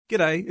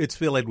G'day, it's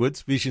Phil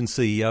Edwards, Vision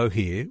CEO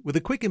here, with a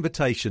quick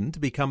invitation to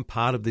become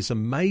part of this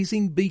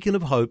amazing beacon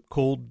of hope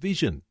called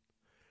Vision.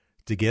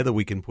 Together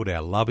we can put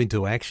our love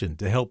into action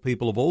to help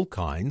people of all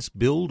kinds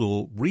build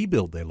or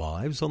rebuild their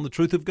lives on the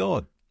truth of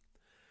God.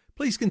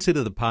 Please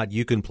consider the part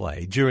you can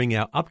play during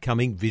our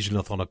upcoming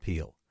Visionathon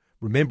appeal,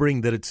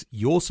 remembering that it's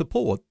your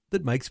support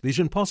that makes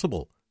Vision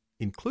possible,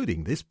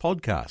 including this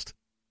podcast.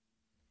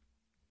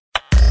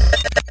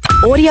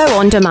 Audio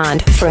on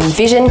demand from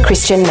Vision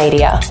Christian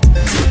Media.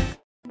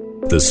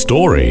 The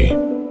story.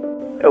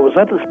 I was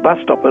at this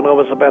bus stop when I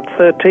was about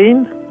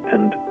 13,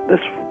 and this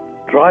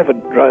driver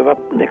drove up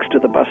next to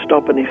the bus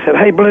stop and he said,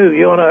 "Hey Blue,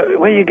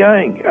 where are you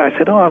going?" I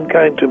said, "I'm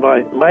going to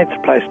my mate's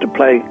place to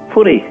play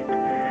footy."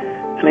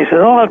 And he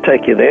said, "I'll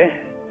take you there."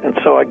 And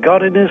so I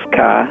got in his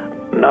car,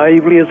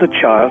 naively as a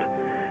child.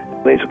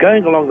 He's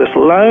going along this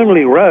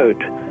lonely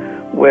road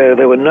where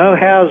there were no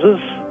houses.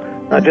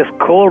 I just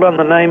called on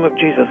the name of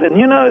Jesus.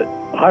 And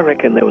I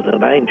reckon there was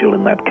an angel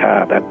in that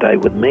car that day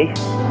with me.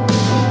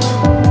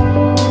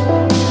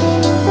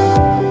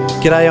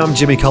 G'day, I'm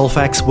Jimmy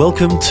Colfax.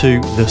 Welcome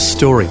to The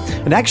Story.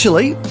 And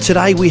actually,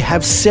 today we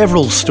have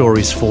several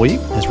stories for you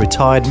as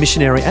retired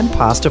missionary and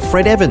pastor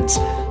Fred Evans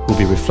will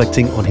be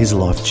reflecting on his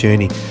life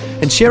journey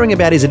and sharing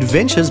about his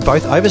adventures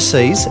both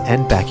overseas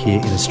and back here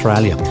in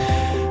Australia.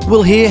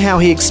 We'll hear how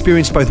he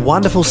experienced both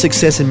wonderful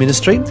success in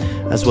ministry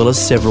as well as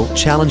several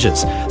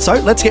challenges. So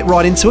let's get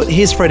right into it.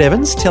 Here's Fred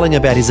Evans telling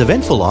about his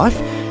eventful life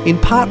in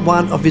part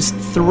one of his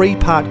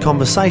three-part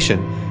conversation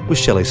with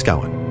Shelley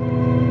Scowen.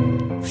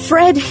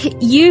 Fred,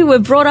 you were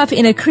brought up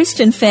in a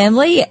Christian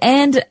family,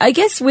 and I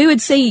guess we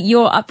would see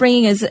your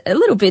upbringing as a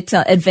little bit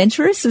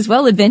adventurous as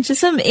well,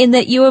 adventuresome, in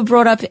that you were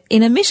brought up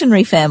in a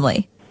missionary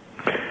family.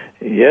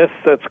 Yes,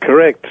 that's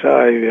correct.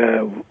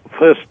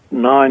 First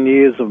 8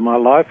 years of my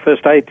life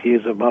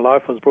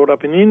was brought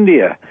up in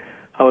India.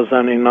 I was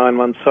only 9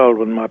 months old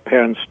when my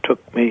parents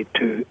took me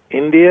to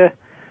India,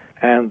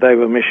 and they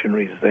were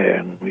missionaries there,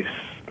 and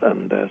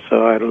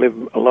so I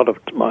lived a lot of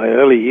my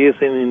early years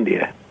in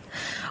India.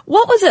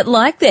 What was it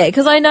like there?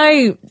 Because I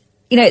know,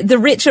 the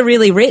rich are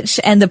really rich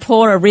and the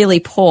poor are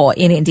really poor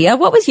in India.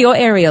 What was your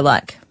area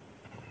like?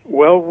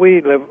 Well, we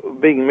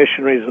lived, being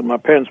missionaries, and my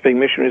parents being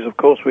missionaries, of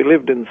course, we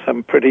lived in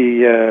some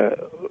pretty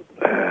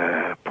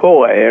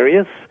poor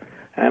areas.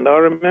 And I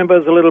remember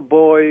as a little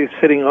boy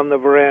sitting on the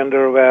veranda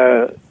of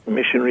our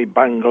missionary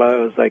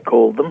bungalow, as they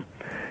called them,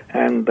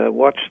 and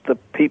watched the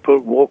people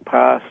walk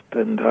past,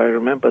 and I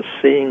remember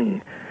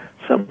seeing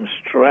some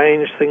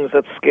strange things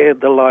that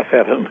scared the life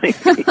out of me.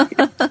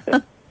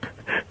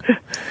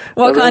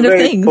 What kind of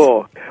things?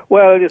 Poor.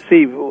 Well, you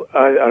see,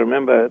 I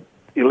remember,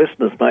 your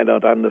listeners may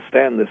not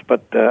understand this,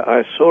 but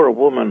I saw a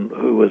woman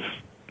who was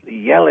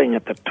yelling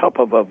at the top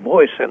of her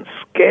voice and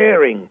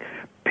scaring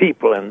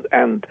people,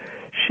 and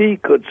she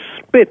could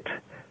spit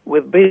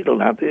with betel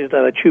nut.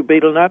 They chew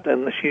betel nut,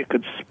 and she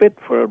could spit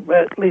for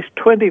at least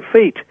 20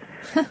 feet.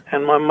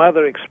 And my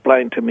mother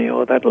explained to me,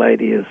 that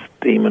lady is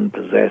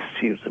demon-possessed.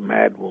 She was a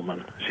mad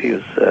woman. She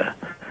was a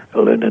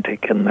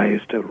lunatic, and they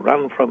used to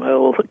run from her.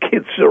 All the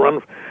kids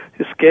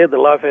She scared the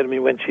life out of me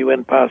when she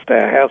went past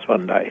our house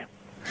one day.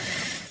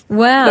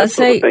 Wow. That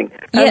sort of thing.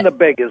 Yeah. And the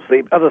beggars.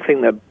 The other thing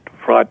that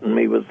frightened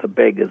me was the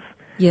beggars.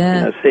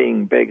 Yeah.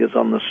 Seeing beggars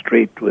on the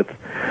street with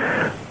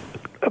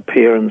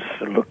appearance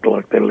looked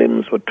like their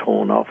limbs were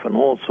torn off and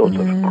all sorts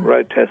of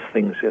grotesque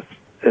things.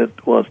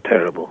 It was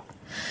terrible.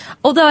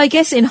 Although I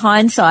guess in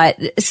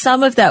hindsight,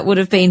 some of that would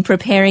have been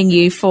preparing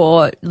you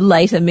for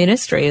later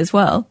ministry as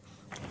well.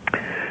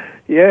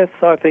 Yes,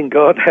 I think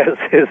God has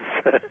his...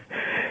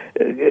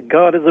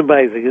 God is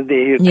amazing, isn't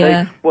he? He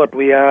takes what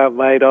we are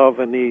made of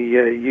and he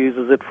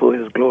uses it for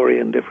his glory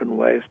in different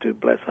ways to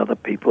bless other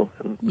people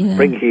and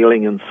bring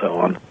healing and so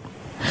on.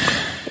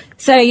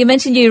 So you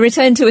mentioned you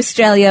returned to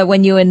Australia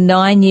when you were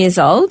 9 years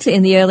old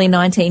in the early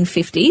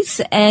 1950s,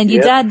 and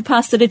your dad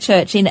pastored a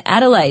church in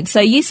Adelaide.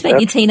 So you spent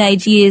your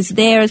teenage years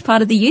there as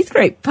part of the youth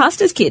group,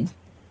 pastor's kid.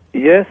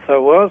 Yes, I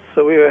was.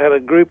 So we had a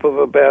group of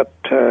about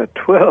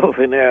 12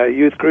 in our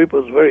youth group. It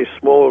was a very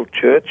small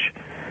church,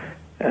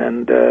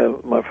 and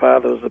my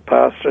father was a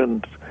pastor.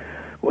 And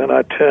when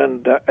I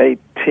turned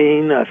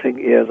 18, I think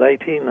he was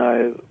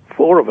 18,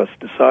 four of us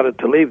decided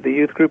to leave the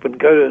youth group and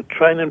go to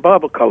train in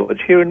Bible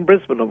College here in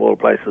Brisbane, of all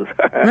places.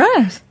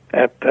 Right.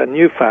 At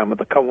New Farm at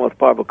the Commonwealth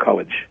Bible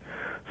College.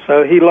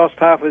 So he lost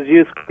half his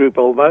youth group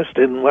almost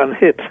in one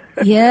hit.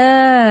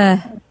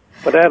 Yeah.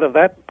 But out of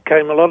that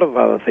came a lot of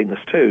other things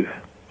too,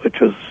 which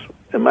was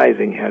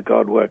amazing how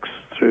God works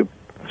through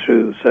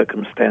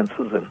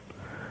circumstances and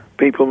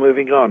people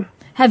moving on.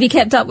 Have you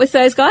kept up with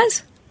those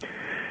guys?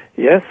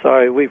 Yes,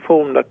 we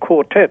formed a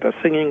quartet, a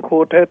singing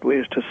quartet. We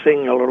used to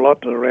sing a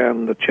lot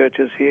around the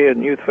churches here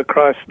in Youth for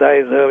Christ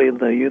days, early in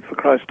the Youth for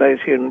Christ days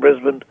here in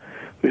Brisbane.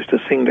 We used to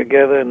sing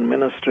together and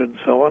minister and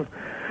so on.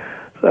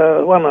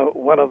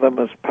 One of them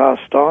has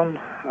passed on.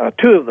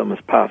 Two of them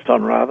has passed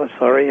on, rather,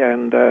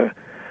 and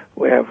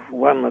we have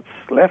one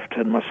that's left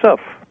and myself.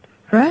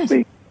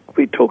 Right.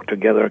 We talk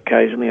together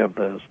occasionally of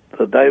the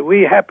day.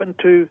 We happen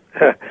to,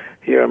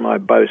 here am I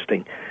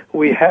boasting,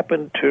 we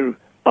happen to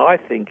I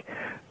think,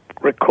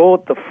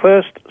 record the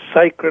first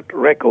sacred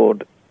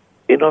record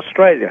in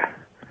Australia.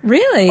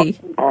 Really?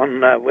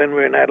 On when we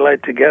were in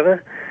Adelaide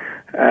together,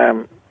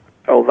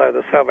 although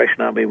the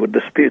Salvation Army would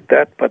dispute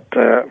that, but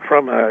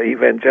from an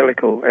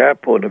evangelical, our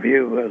point of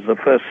view, as the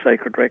first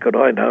sacred record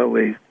I know,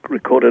 we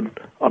recorded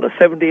on a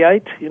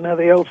 78, you know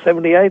the old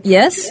 78?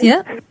 Yes,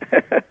 yeah.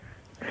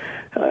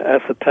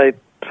 Acetate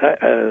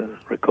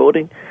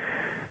recording,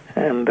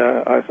 and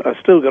I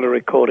still got a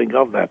recording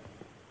of that.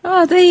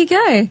 Oh, there you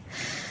go.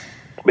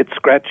 A bit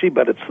scratchy,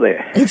 but it's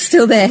there. It's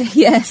still there,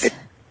 yes.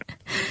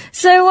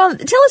 So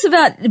tell us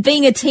about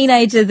being a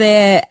teenager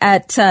there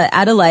at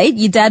Adelaide.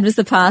 Your dad was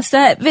the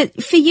pastor.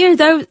 But for you,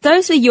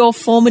 those were your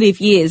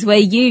formative years where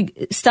you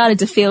started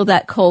to feel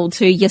that call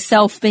to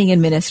yourself being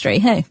in ministry,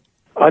 hey?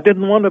 I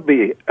didn't want to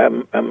be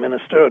a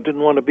minister. I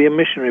didn't want to be a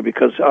missionary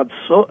because I'd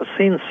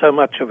seen so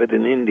much of it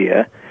in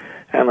India,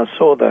 and I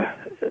saw the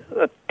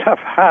tough,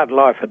 hard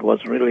life it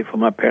was really for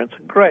my parents.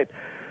 Great.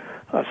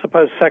 I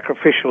suppose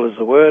sacrificial is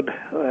the word.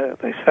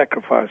 They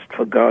sacrificed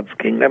for God's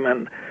kingdom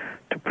and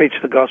to preach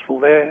the gospel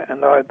there,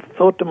 and I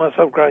thought to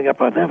myself growing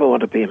up, I never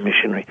want to be a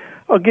missionary.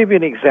 I'll give you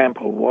an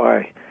example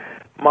why.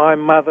 My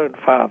mother and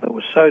father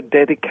were so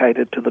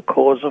dedicated to the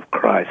cause of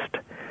Christ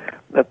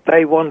that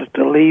they wanted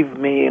to leave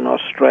me in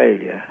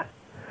Australia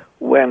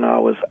when I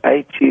was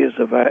 7 years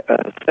of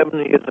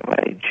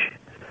age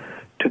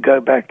to go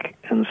back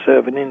and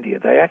serve in India.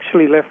 They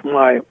actually left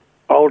my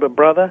older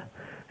brother,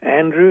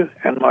 Andrew,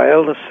 and my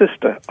elder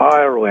sister,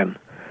 Irwin,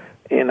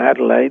 in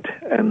Adelaide,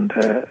 and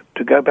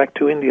to go back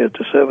to India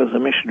to serve as a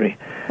missionary.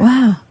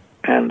 Wow.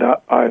 And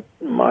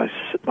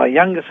my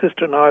younger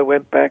sister and I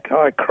went back.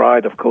 I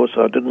cried, of course.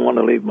 I didn't want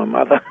to leave my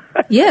mother.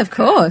 Yeah, of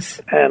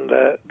course. And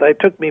they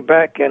took me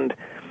back. And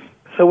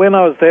so when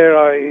I was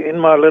there, in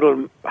my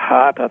little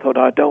heart, I thought,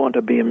 I don't want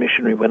to be a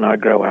missionary when I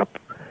grow up.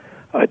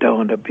 I don't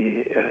want to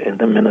be in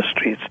the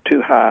ministry. It's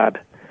too hard.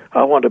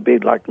 I want to be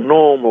like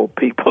normal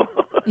people.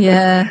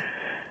 Yeah.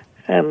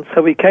 And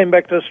so we came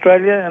back to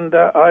Australia, and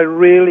I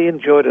really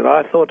enjoyed it.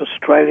 I thought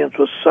Australians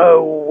were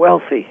so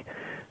wealthy.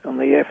 And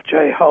the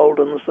F.J.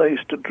 Holdens they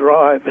used to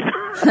drive.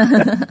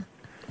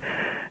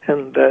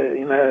 And,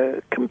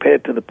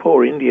 compared to the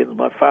poor Indians,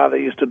 my father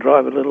used to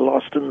drive a little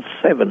Austin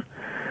 7.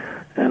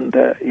 And,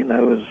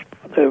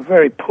 they were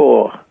very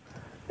poor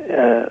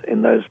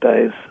in those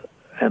days.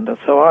 And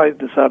so I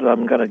decided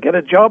I'm going to get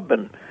a job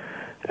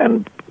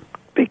and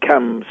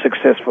become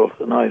successful.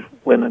 And I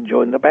went and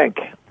joined the bank.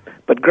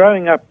 But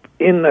growing up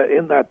in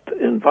that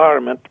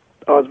environment,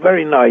 I was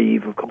very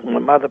naive. Of course, my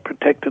mother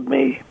protected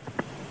me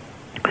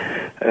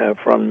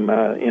from,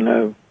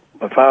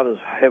 my father's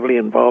heavily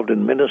involved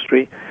in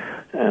ministry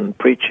and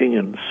preaching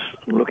and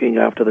looking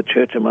after the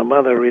church, and my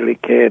mother really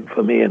cared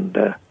for me and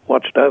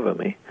watched over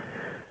me.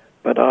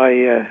 But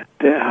I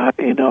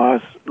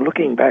was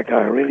looking back,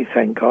 I really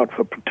thank God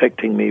for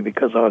protecting me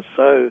because I was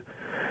so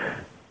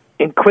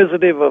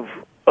inquisitive of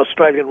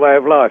Australian way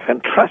of life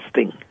and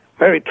trusting,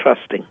 very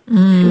trusting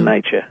in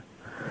nature.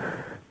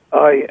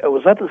 I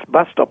was at this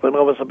bus stop when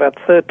I was about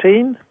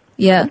 13,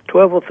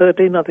 12 or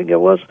 13, I think it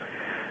was,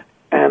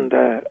 and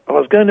I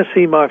was going to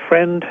see my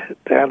friend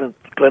down in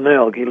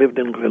Glenelg. He lived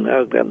in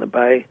Glenelg down the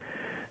bay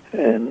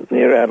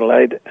near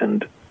Adelaide,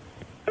 and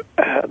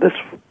this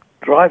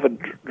driver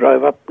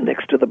drove up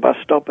next to the bus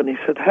stop, and he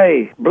said,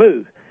 "Hey,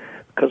 Blue,"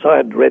 because I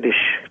had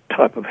reddish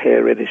type of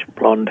hair, reddish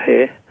blonde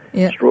hair,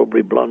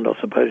 strawberry blonde, I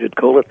suppose you'd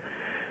call it.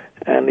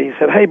 And he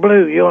said, "Hey,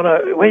 Blue,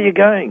 where are you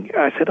going?"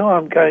 I said, "Oh,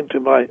 I'm going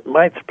to my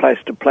mate's place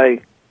to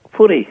play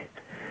footy."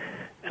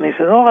 And he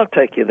said, "Oh, I'll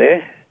take you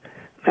there."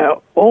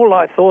 Now, all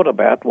I thought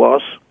about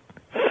was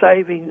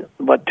saving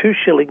my 2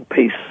 shilling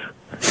piece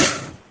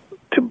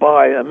to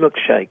buy a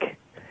milkshake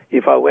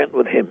if I went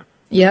with him.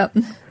 Yep.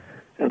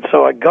 And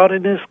so I got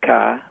in his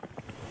car,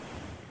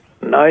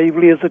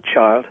 naively as a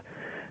child,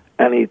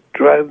 and he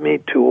drove me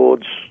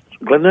towards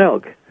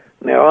Glenelg.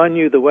 Now, I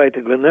knew the way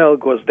to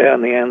Glenelg was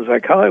down the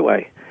Anzac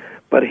Highway,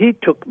 but he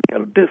took me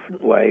a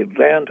different way,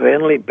 down to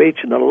Henley Beach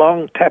and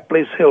along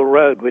Tapley's Hill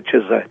Road, which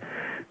is,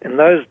 in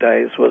those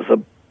days, was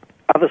the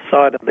other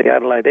side of the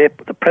Adelaide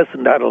Airport, the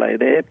present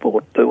Adelaide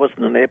Airport. There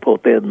wasn't an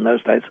airport there in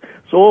those days. It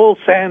was all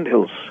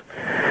sandhills.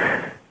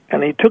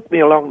 And he took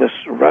me along this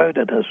road,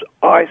 and it was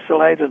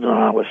isolated, and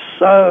I was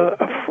so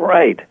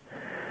afraid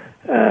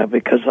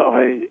because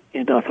I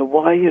thought,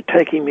 why are you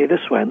taking me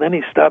this way? And then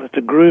he started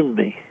to groom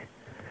me.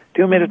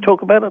 Do you want me to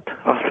talk about it?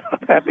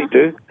 I'm happy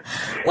to.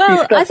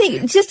 Well, I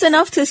think just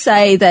enough to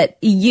say that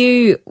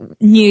you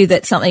knew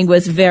that something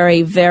was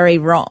very, very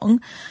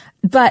wrong,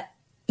 but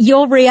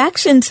your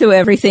reaction to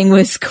everything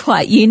was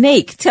quite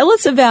unique. Tell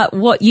us about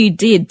what you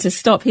did to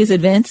stop his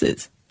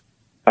advances.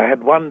 I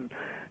had one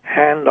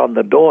hand on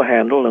the door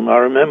handle, and I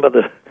remember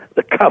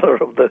the colour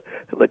of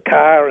the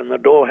car and the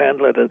door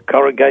handle. It had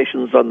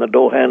corrugations on the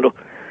door handle.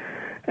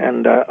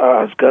 And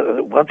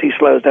once he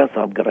slows down,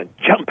 so I'm going to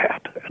jump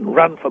out and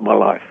run for my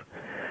life.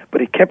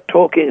 But he kept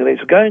talking, and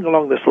he's going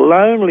along this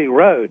lonely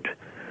road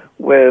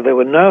where there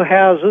were no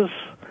houses,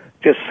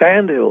 just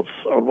sandhills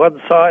on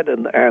one side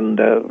and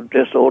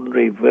just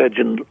ordinary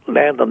virgin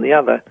land on the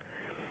other.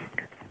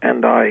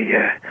 and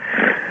I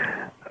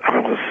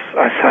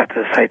started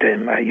to say to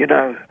him, I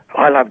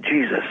love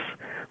Jesus.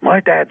 My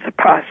dad's a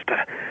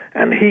pastor,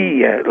 and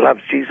he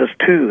loves Jesus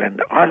too,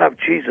 and I love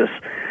Jesus.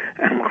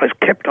 And I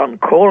kept on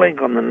calling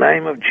on the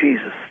name of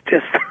Jesus.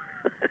 Just,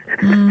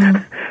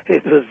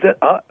 it was,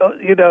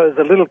 as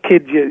a little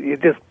kid, you're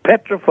just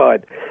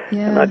petrified.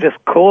 Yeah. And I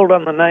just called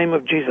on the name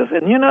of Jesus.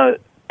 And,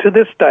 to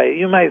this day,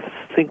 you may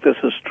think this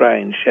is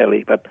strange,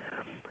 Shelley, but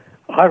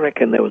I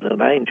reckon there was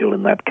an angel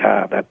in that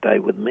car that day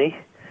with me.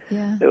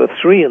 Yeah. There were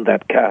 3 in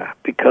that car,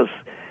 because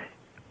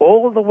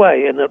all the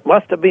way, and it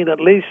must have been at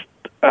least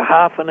a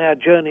half an hour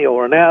journey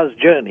or an hour's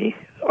journey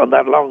on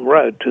that long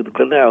road to the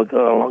Glenelg,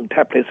 along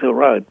Tapless Hill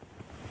Road,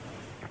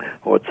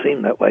 or it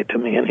seemed that way to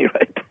me, at any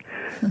rate.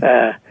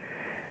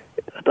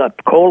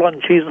 I'd call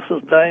on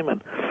Jesus' name,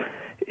 and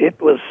it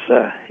was,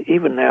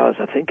 even now as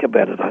I think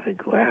about it, I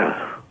think,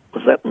 wow,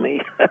 was that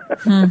me?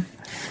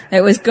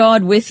 It was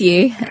God with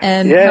you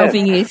and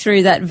helping you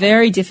through that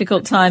very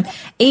difficult time,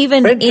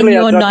 even Eventually in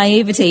your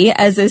naivety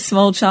as a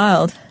small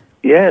child.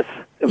 Yes.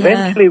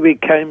 Eventually we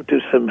came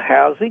to some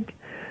housing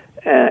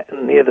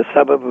near the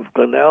suburb of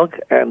Glenelg,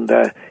 and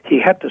he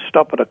had to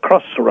stop at a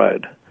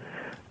crossroad.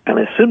 And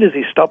as soon as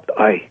he stopped,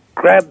 I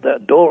grabbed the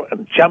door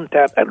and jumped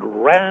out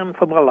and ran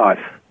for my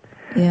life.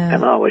 Yeah.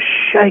 And I was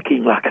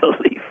shaking like a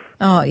leaf.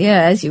 Oh,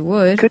 yeah, as you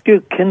would.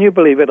 Can you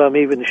believe it? I'm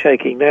even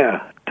shaking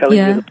now, telling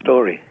you the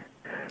story.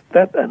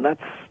 That's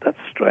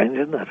strange,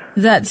 isn't it?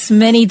 That's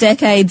many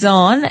decades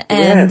on,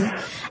 and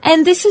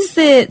and this is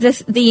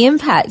the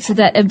impact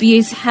that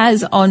abuse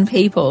has on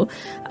people.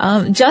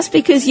 Just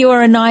because you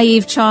are a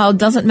naive child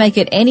doesn't make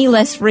it any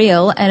less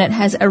real, and it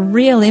has a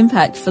real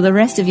impact for the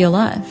rest of your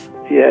life.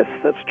 Yes,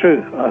 that's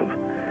true.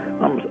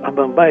 I'm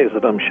amazed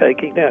that I'm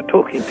shaking now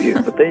talking to you,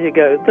 but there you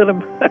go.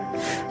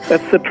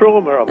 That's the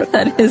trauma of it.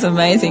 That is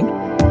amazing.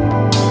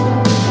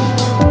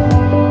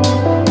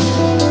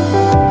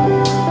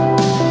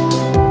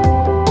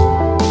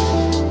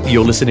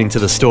 You're listening to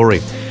The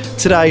Story.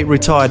 Today,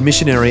 retired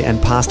missionary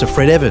and pastor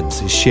Fred Evans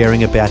is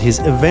sharing about his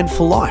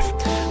eventful life.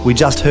 We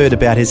just heard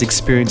about his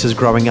experiences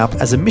growing up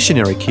as a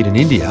missionary kid in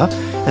India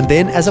and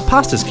then as a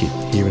pastor's kid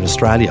here in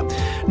Australia.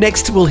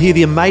 Next, we'll hear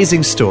the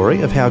amazing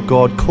story of how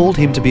God called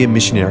him to be a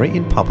missionary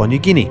in Papua New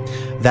Guinea.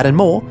 That and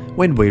more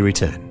when we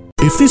return.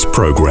 If this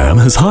program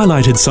has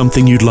highlighted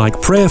something you'd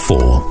like prayer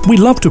for,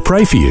 we'd love to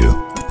pray for you.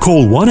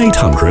 Call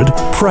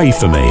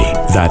 1-800-PRAY-FOR-ME.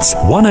 That's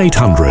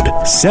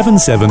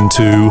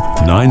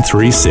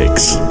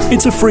 1-800-772-936.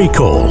 It's a free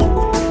call.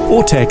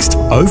 Or text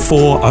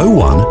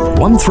 0401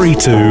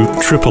 132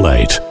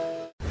 888.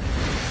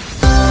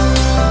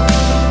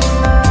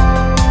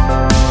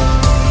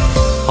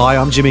 Hi,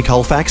 I'm Jimmy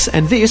Colfax,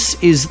 and this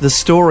is The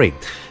Story.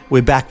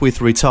 We're back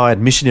with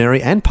retired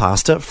missionary and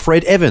pastor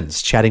Fred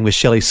Evans, chatting with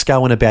Shelley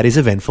Scowen about his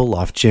eventful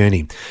life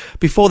journey.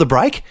 Before the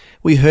break,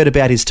 we heard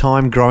about his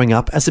time growing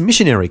up as a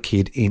missionary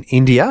kid in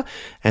India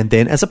and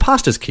then as a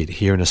pastor's kid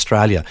here in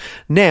Australia.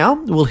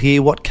 Now we'll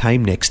hear what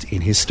came next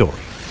in his story.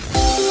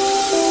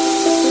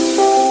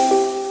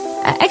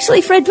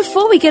 Actually, Fred,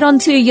 before we get on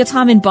to your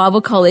time in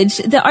Bible college,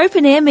 the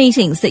open air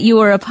meetings that you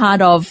were a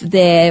part of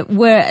there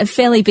were a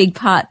fairly big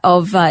part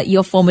of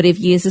your formative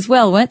years as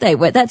well, weren't they?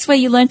 That's where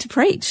you learned to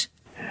preach.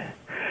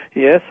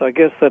 Yes, I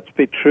guess that's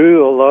be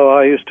true, although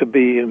I used to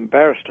be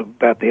embarrassed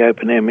about the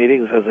open-air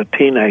meetings as a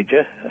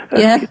teenager.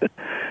 Yeah.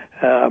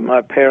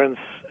 My parents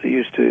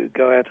used to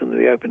go out into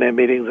the open-air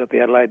meetings at the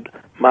Adelaide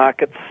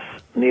markets,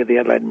 near the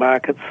Adelaide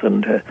markets,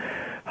 and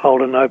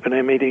hold an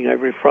open-air meeting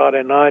every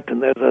Friday night,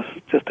 and there's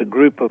just a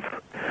group of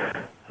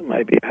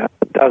maybe a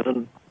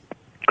dozen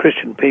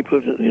Christian people,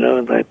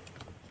 and they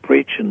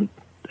preach and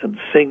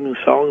sing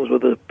songs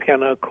with a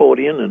piano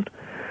accordion,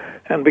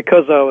 and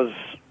because I was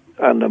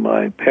under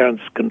my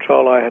parents'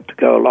 control, I had to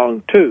go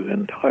along too,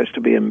 and I used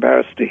to be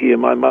embarrassed to hear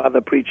my mother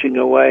preaching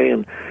away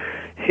and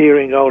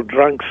hearing old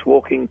drunks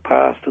walking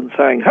past and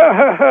saying, "Ha,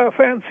 ha, ha,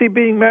 fancy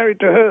being married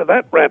to her,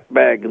 that rat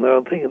bag." And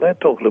I'm thinking, they're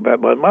talking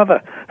about my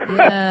mother.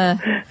 Yeah,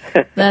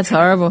 that's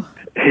horrible.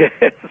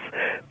 Yes,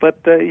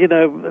 but, in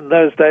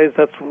those days,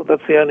 that's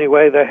the only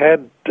way they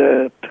had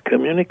to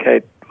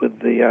communicate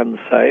with the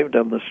unsaved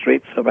on the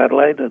streets of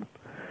Adelaide, and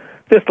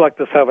just like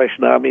the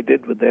Salvation Army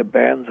did with their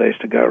bands, they used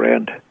to go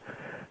around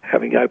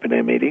having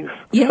open-air meetings.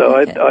 Yeah. So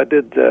I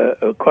did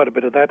quite a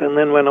bit of that. And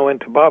then when I went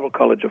to Bible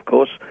college, of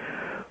course,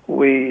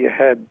 we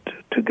had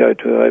to go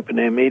to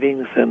open-air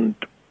meetings and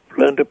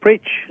learn to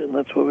preach. And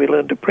that's where we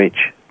learned to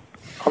preach,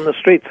 on the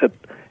streets at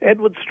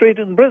Edward Street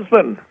in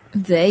Brisbane.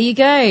 There you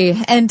go.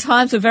 And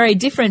times were very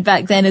different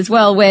back then as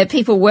well, where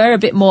people were a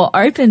bit more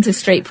open to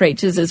street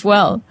preachers as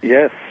well.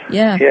 Yes.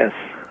 Yeah. Yes.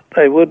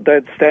 They would.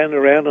 They'd stand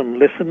around and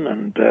listen,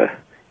 and,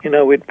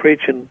 we'd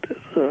preach and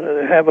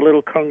have a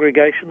little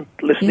congregation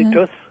listening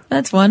to us.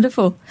 That's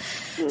wonderful.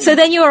 So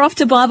then you were off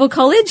to Bible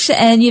college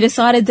and you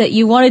decided that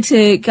you wanted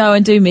to go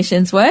and do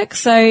missions work.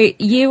 So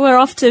you were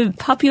off to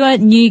Papua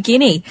New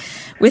Guinea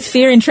with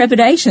fear and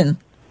trepidation.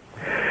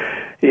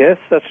 Yes,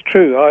 that's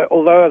true.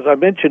 Although, as I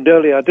mentioned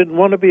earlier, I didn't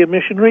want to be a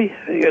missionary.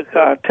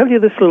 I'll tell you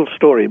this little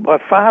story. My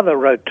father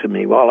wrote to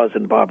me while I was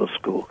in Bible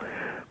school.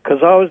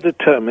 because I was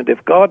determined.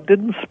 If God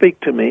didn't speak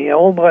to me,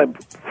 all my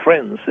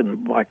friends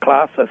in my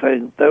class,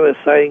 they were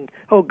saying,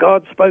 "Oh,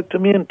 God spoke to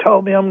me and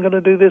told me I'm going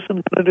to do this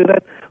and going to do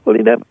that." Well,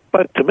 He never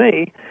spoke to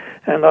me,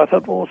 and I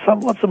thought, "Well,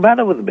 what's the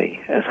matter with me?"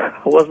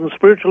 I wasn't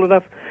spiritual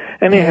enough.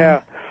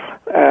 Anyhow,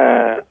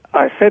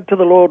 I said to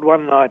the Lord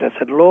one night, I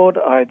said, "Lord,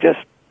 I just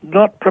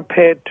not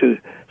prepared to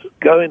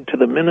go into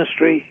the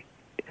ministry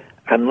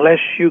unless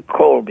you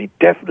call me.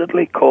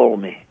 Definitely call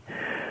me."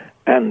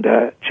 And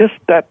just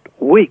that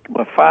week,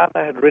 my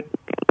father had written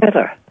a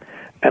letter.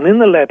 And in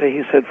the letter,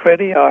 he said,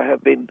 "Freddie, I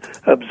have been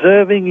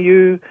observing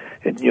you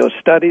in your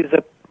studies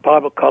at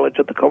Bible College,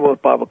 at the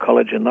Commonwealth Bible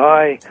College, and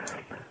I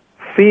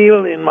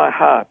feel in my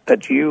heart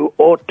that you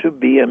ought to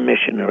be a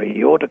missionary.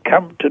 You ought to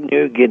come to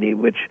New Guinea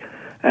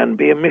and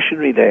be a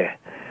missionary there."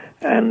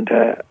 And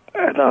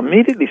I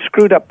immediately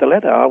screwed up the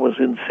letter. I was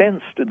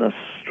incensed in a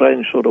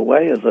strange sort of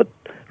way as a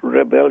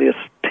rebellious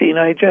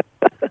teenager.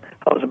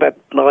 I was about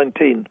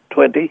 19,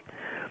 20.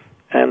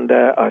 And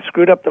I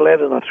screwed up the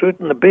letter and I threw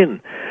it in the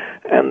bin.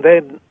 And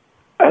then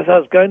as I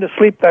was going to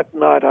sleep that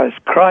night, I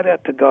cried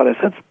out to God. I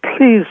said,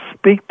 "Please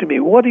speak to me.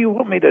 What do you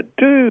want me to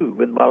do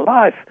with my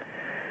life?"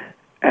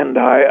 And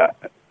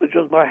which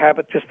was my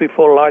habit, just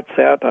before lights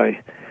out,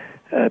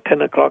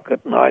 10 o'clock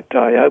at night,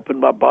 I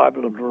opened my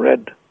Bible and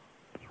read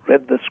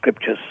the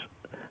scriptures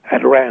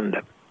at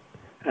random.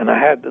 And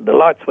the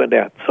lights went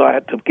out, so I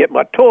had to get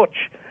my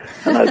torch.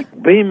 And I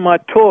beamed my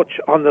torch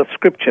on the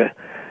scripture.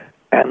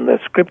 And the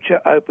scripture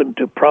opened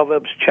to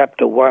Proverbs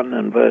chapter 1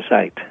 and verse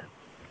 8.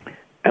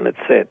 And it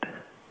said,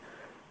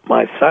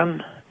 "My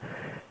son,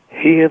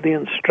 hear the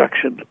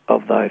instruction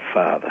of thy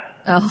father."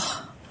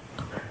 Oh.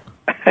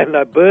 And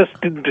I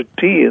burst into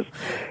tears.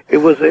 It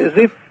was as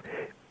if,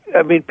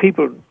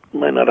 people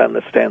may not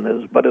understand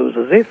this, but it was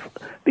as if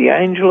the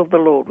angel of the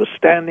Lord was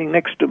standing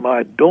next to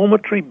my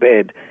dormitory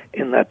bed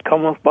in that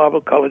Commonwealth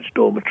Bible College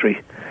dormitory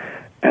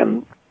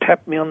and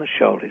tapped me on the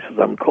shoulder. He says,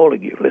 "I'm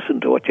calling you.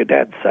 Listen to what your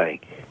dad's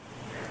saying."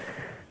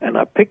 And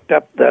I picked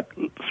up that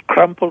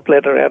crumpled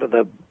letter out of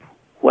the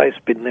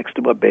waste bin next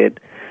to my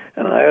bed,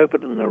 and I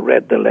opened it and I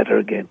read the letter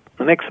again.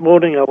 The next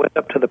morning I went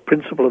up to the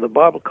principal of the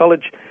Bible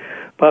College,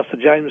 Pastor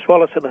James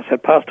Wallace, and I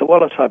said, "Pastor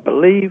Wallace, I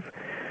believe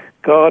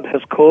God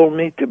has called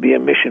me to be a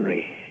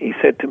missionary." He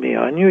said to me,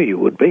 "I knew you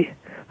would be."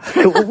 I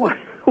said, "Well,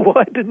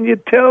 why didn't you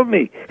tell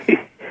me?" He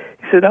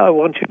said, "I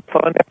want you to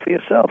find out for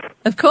yourself."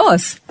 Of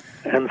course.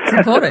 And it's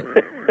important.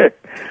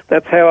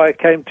 That's how I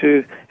came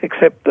to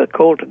accept the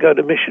call to go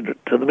to the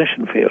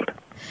mission field.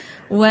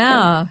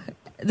 Wow.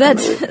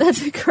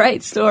 That's a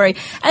great story.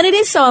 And it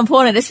is so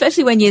important,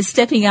 especially when you're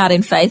stepping out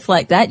in faith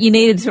like that. You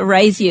needed to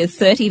raise your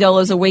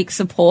 $30 a week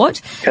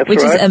support, which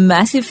is a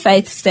massive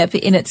faith step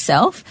in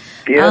itself.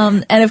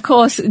 Yes. And of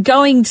course,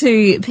 going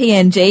to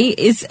PNG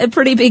is a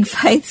pretty big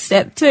faith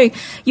step too.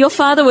 Your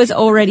father was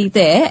already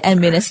there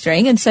and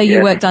ministering, and so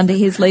you worked under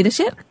his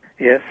leadership?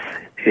 Yes,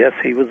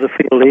 he was the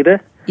field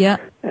leader. Yeah.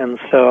 And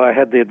so I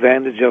had the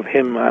advantage of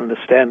him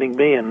understanding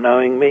me and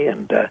knowing me,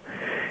 and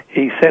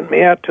he sent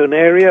me out to an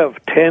area of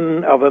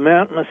a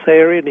mountainous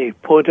area, and he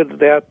pointed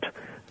it out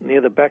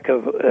near the back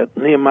of,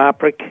 near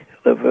Marprik,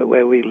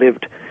 where we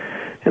lived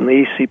in the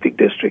East Sepik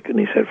district. And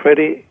he said,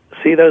 "Freddie,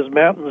 see those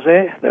mountains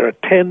there? There are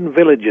 10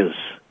 villages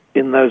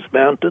in those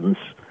mountains.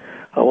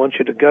 I want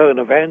you to go and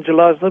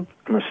evangelize them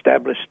and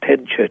establish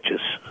 10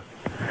 churches."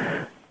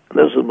 And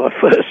this was my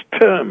first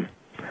term.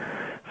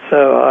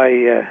 So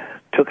I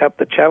took up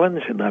the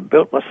challenge, and I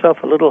built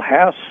myself a little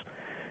house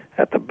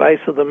at the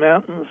base of the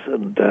mountains,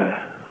 and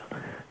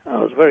I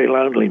was very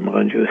lonely,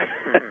 mind you.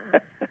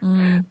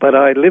 But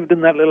I lived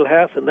in that little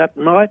house, and that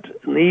night,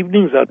 in the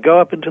evenings, I'd go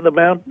up into the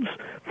mountains,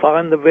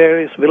 find the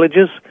various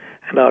villages,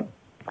 and I'd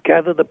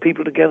gather the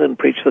people together and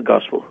preach the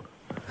gospel.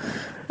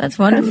 That's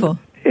wonderful.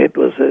 And it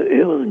was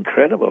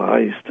incredible. I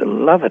used to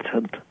love it,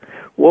 and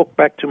walk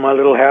back to my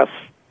little house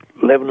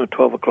 11 or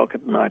 12 o'clock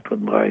at night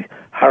with my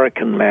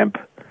hurricane lamp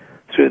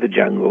through the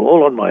jungle,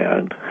 all on my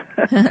own.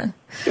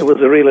 It was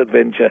a real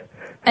adventure.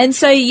 And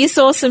so you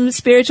saw some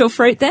spiritual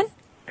fruit then?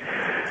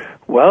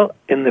 Well,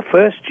 in the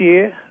first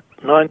year,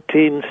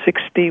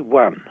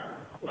 1961,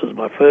 was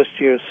my first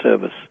year of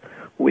service.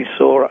 I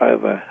saw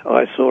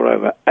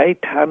over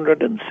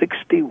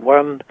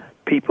 861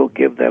 people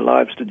give their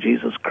lives to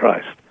Jesus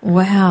Christ.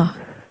 Wow.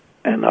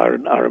 And I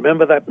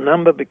remember that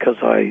number because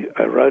I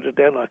wrote it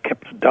down. I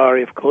kept a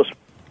diary, of course,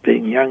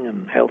 being young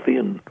and healthy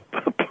and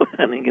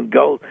planning and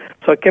goals.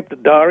 So I kept a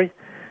diary,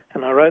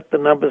 and I wrote the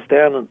numbers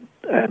down,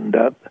 and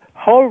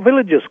whole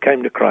villages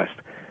came to Christ.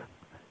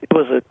 It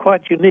was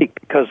quite unique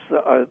because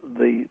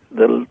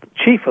the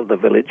chief of the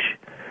village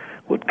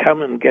would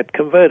come and get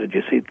converted,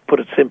 you see, put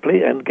it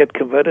simply, and get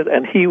converted,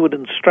 and he would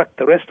instruct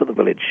the rest of the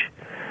village.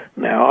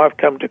 Now, I've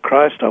come to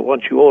Christ, I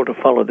want you all to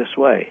follow this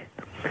way.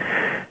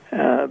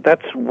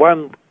 That's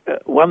one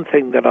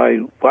thing that I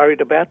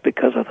worried about,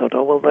 because I thought,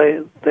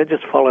 they're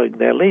just following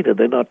their leader,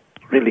 they're not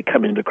really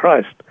coming to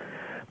Christ.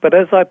 But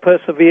as I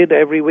persevered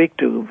every week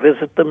to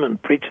visit them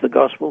and preach the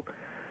gospel,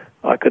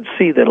 I could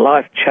see the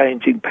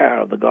life-changing power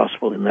of the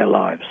gospel in their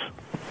lives.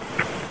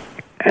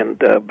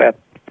 And about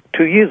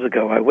 2 years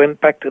ago, I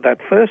went back to that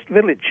first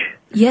village.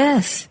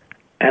 Yes.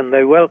 And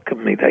they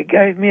welcomed me. They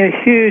gave me a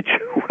huge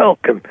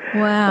welcome.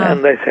 Wow.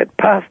 And they said,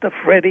 Pastor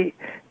Freddie,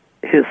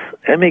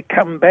 Emmy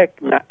come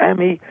back, na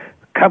Emmy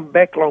come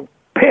back long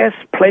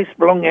place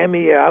belong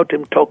Emmy out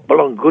him talk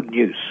belong good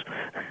news.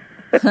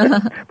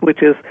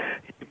 Which is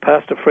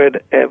Pastor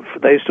Fred,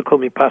 they used to call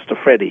me Pastor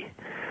Freddie.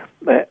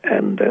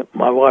 And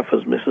my wife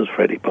was Mrs.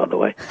 Freddie, by the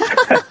way.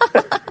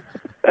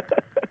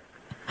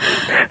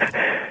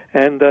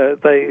 And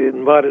they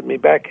invited me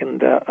back, and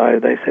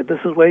they said, this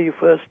is where you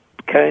first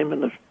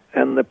came,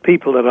 and the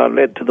people that I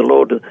led to the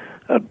Lord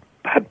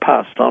had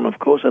passed on, of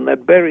course, and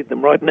they'd buried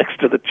them right next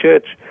to the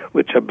church,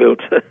 which I built.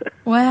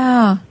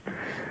 Wow.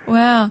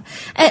 Wow.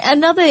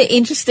 Another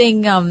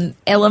interesting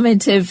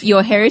element of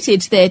your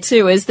heritage there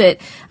too is that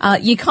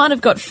you kind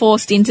of got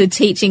forced into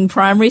teaching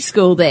primary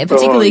school there,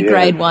 particularly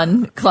grade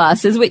 1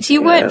 classes, which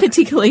you weren't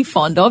particularly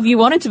fond of. You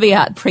wanted to be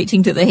out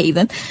preaching to the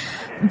heathen.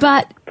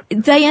 But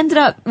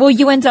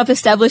you ended up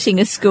establishing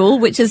a school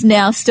which is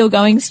now still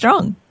going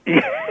strong.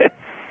 Yes.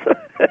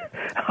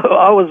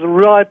 I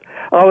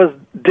was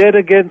dead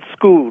against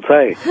schools,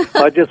 hey.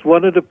 I just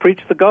wanted to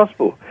preach the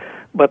gospel.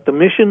 But the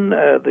mission,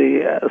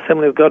 the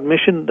Assembly of God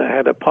mission,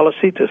 had a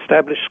policy to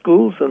establish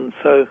schools, and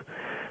so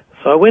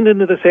I went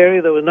into this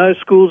area. There were no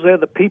schools there.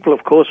 The people,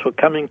 of course, were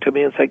coming to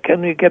me and saying,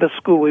 can you get a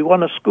school? We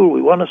want a school.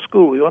 We want a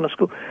school. We want a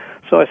school.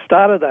 So I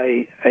started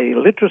a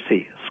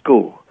literacy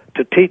school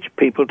to teach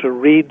people to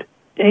read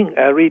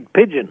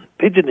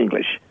Pidgin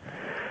English.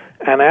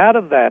 And out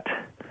of that,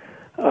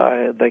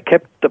 they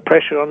kept the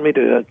pressure on me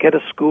to get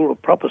a school, a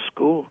proper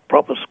school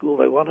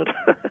they wanted.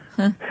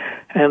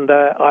 And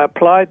I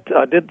applied,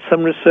 I did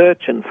some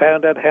research and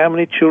found out how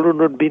many children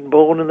had been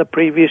born in the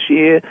previous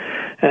year,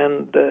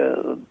 and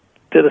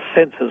did a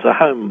census, a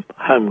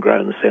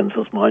homegrown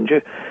census, mind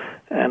you.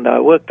 And I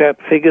worked out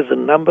figures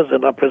and numbers,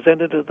 and I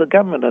presented it to the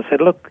government. I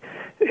said, look,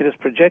 it is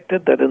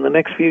projected that in the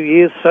next few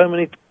years so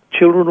many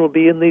children will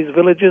be in these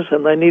villages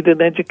and they need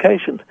an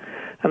education.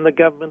 And the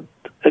government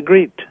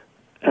agreed.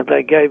 And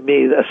they gave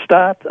me a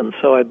start, and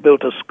so I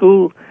built a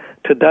school.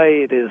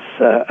 Today it is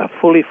a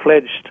fully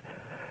fledged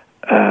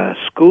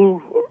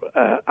school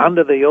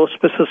under the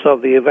auspices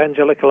of the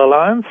Evangelical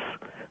Alliance,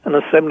 an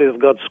Assembly of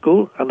God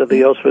school under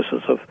the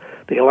auspices of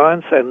the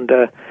Alliance, and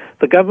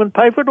the government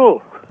paid for it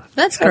all.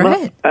 That's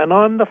great. And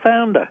I'm the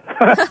founder.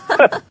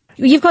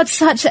 You've got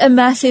such a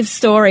massive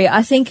story.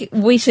 I think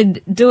we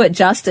should do it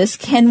justice.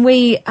 Can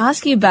we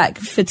ask you back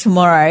for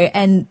tomorrow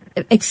and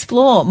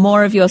explore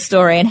more of your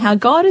story and how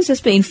God has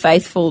just been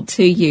faithful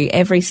to you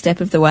every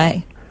step of the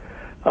way?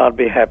 I'd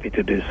be happy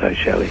to do so,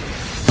 Shelley.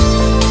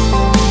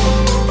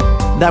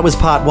 That was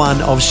part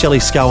 1 of Shelley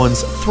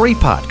Scowen's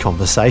 3-part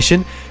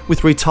conversation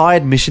with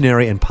retired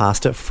missionary and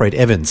pastor Fred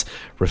Evans,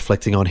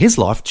 reflecting on his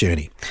life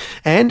journey.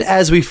 And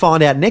as we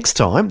find out next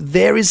time,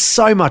 there is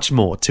so much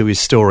more to his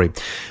story.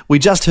 We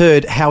just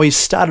heard how he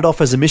started off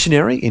as a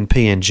missionary in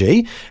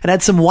PNG and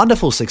had some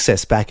wonderful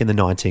success back in the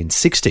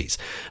 1960s.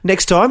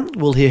 Next time,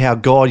 we'll hear how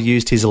God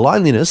used his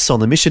loneliness on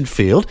the mission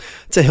field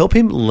to help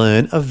him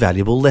learn a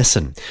valuable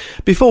lesson.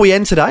 Before we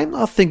end today,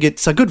 I think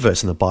it's a good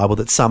verse in the Bible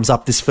that sums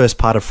up this first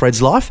part of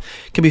Fred's life.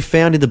 It can be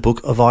found in the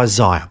book of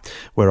Isaiah,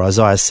 where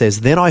Isaiah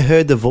says, "Then I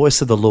heard the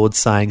voice of the Lord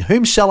saying,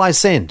 'Whom shall I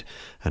send?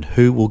 And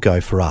who will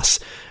go for us?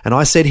 And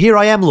I said, Here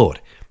I am, Lord,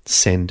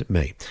 send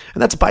me.'"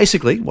 And that's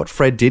basically what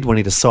Fred did when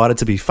he decided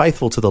to be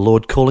faithful to the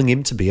Lord, calling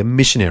him to be a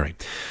missionary.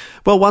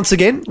 Well, once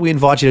again, we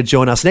invite you to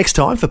join us next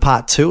time for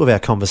part 2 of our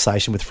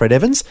conversation with Fred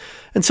Evans.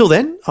 Until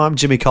then, I'm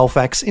Jimmy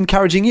Colfax,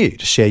 encouraging you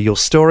to share your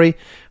story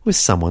with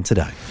someone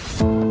today.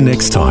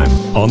 Next time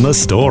on The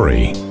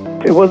Story.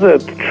 It was a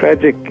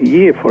tragic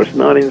year for us.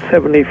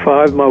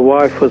 1975, my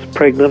wife was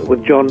pregnant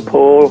with John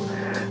Paul,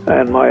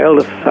 and my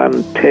eldest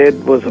son,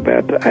 Ted, was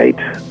about 8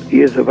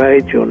 years of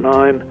age or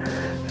 9,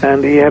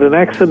 and he had an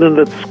accident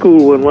at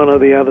school when one of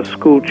the other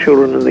school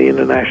children in the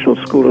international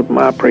school at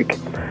Marprick.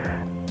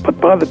 But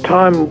by the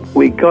time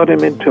we got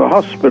him into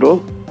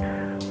hospital,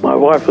 my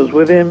wife was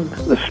with him.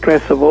 The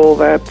stress of all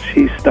that,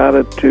 she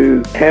started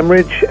to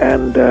hemorrhage,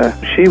 and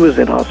she was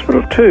in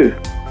hospital too.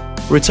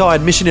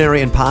 Retired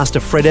missionary and pastor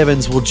Fred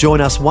Evans will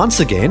join us once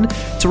again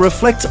to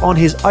reflect on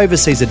his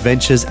overseas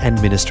adventures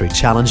and ministry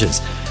challenges.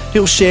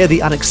 He'll share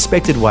the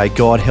unexpected way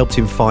God helped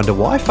him find a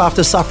wife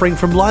after suffering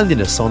from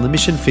loneliness on the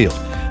mission field.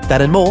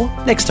 That and more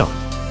next time.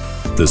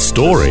 The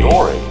Story.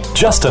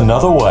 Just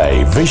another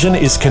way Vision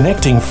is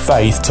connecting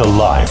faith to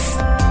life.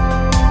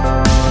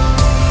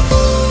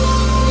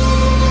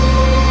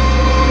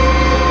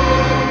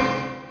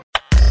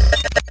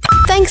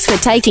 Thanks for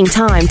taking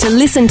time to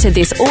listen to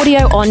this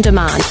audio on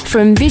demand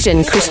from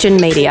Vision Christian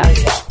Media.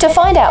 To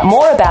find out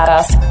more about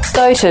us,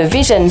 go to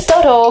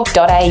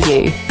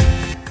vision.org.au.